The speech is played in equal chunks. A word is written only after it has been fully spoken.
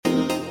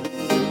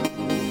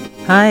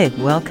Hi,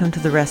 welcome to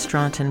the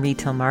Restaurant and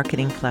Retail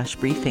Marketing Flash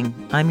Briefing.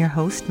 I'm your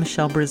host,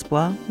 Michelle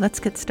Brisbois. Let's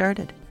get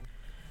started.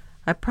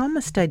 I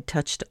promised I'd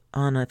touched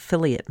on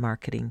affiliate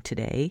marketing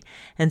today,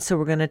 and so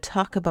we're going to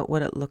talk about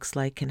what it looks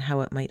like and how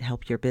it might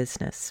help your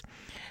business.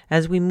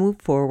 As we move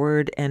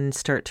forward and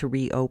start to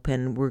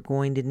reopen, we're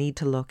going to need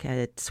to look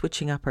at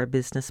switching up our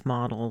business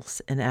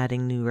models and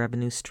adding new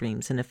revenue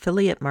streams, and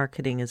affiliate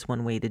marketing is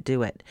one way to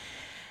do it.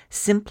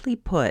 Simply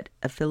put,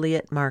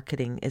 affiliate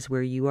marketing is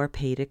where you are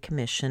paid a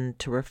commission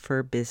to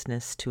refer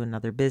business to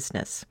another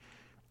business.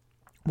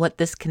 What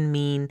this can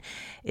mean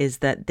is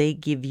that they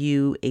give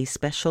you a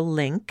special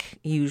link.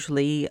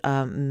 Usually,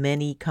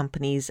 many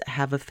companies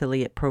have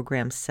affiliate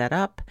programs set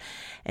up,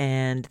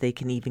 and they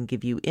can even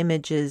give you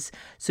images.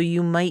 So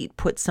you might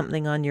put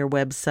something on your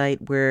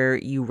website where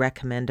you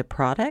recommend a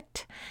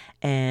product,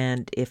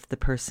 and if the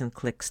person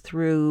clicks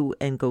through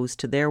and goes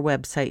to their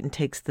website and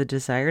takes the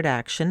desired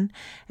action,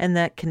 and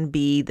that can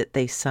be that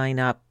they sign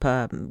up,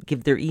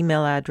 give their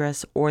email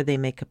address, or they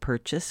make a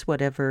purchase,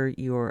 whatever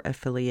your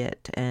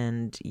affiliate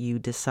and you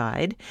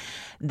decide,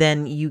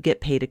 then you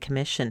get paid a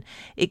commission.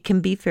 It can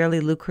be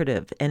fairly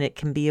lucrative, and it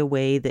can be a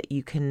way that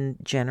you can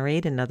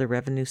generate another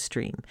revenue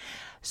stream.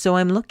 So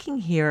I'm looking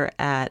here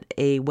at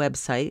a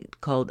website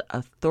called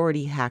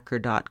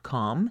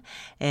authorityhacker.com,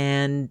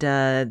 and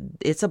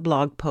it's a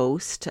blog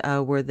post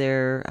where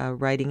they're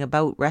writing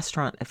about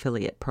restaurant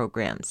affiliate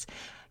programs.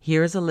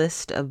 Here's a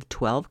list of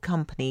 12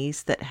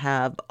 companies that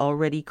have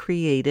already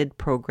created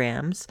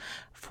programs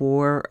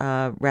for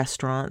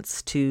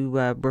restaurants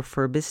to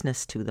refer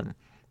business to them.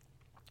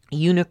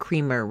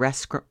 Unicreamer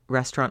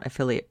Restaurant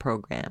Affiliate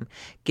Program,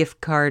 Gift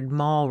Card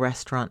Mall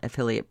Restaurant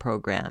Affiliate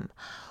Program,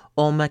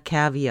 Olma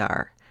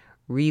Caviar,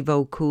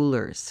 Revo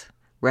Coolers,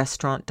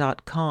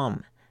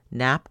 Restaurant.com,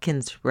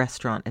 Napkins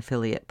Restaurant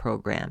Affiliate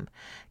Program,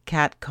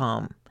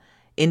 Catcom,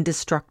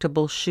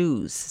 Indestructible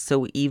Shoes,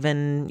 so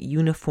even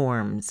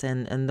uniforms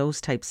and those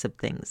types of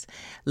things,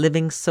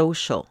 Living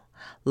Social,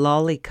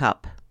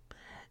 Lollicup,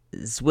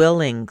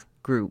 Zwilling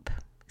Group,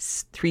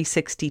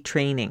 360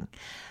 Training.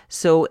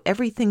 So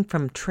everything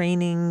from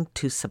training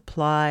to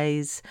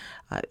supplies,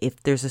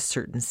 if there's a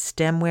certain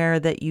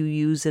stemware that you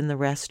use in the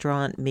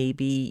restaurant,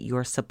 maybe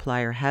your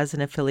supplier has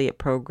an affiliate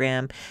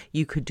program,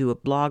 you could do a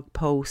blog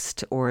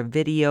post or a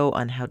video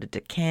on how to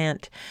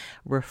decant,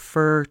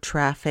 refer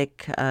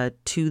traffic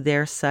to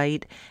their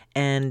site,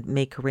 and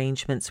make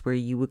arrangements where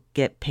you would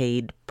get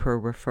paid per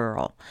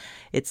referral.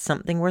 It's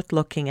something worth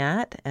looking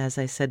at. As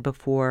I said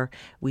before,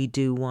 we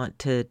do want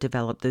to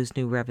develop those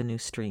new revenue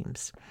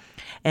streams.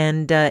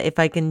 And if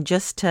I can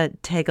just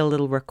tag a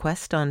little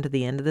request onto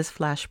the end of this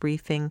flash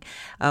briefing,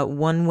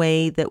 one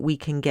way that we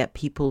can get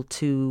people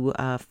to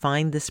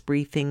find this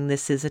briefing,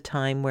 this is a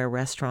time where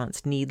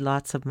restaurants need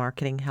lots of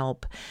marketing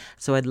help,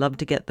 so I'd love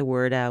to get the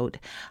word out.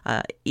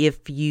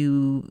 If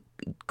you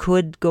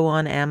could go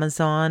on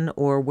Amazon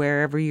or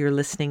wherever you're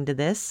listening to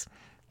this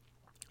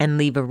and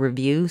leave a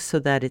review so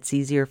that it's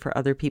easier for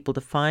other people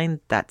to find.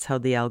 That's how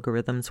the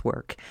algorithms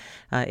work.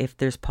 If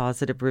there's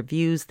positive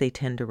reviews, they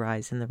tend to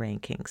rise in the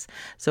rankings.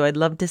 So I'd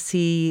love to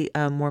see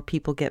more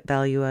people get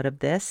value out of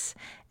this,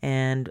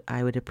 and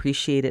I would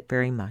appreciate it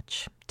very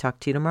much. Talk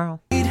to you tomorrow.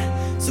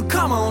 So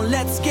come on,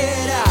 let's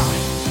get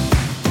out.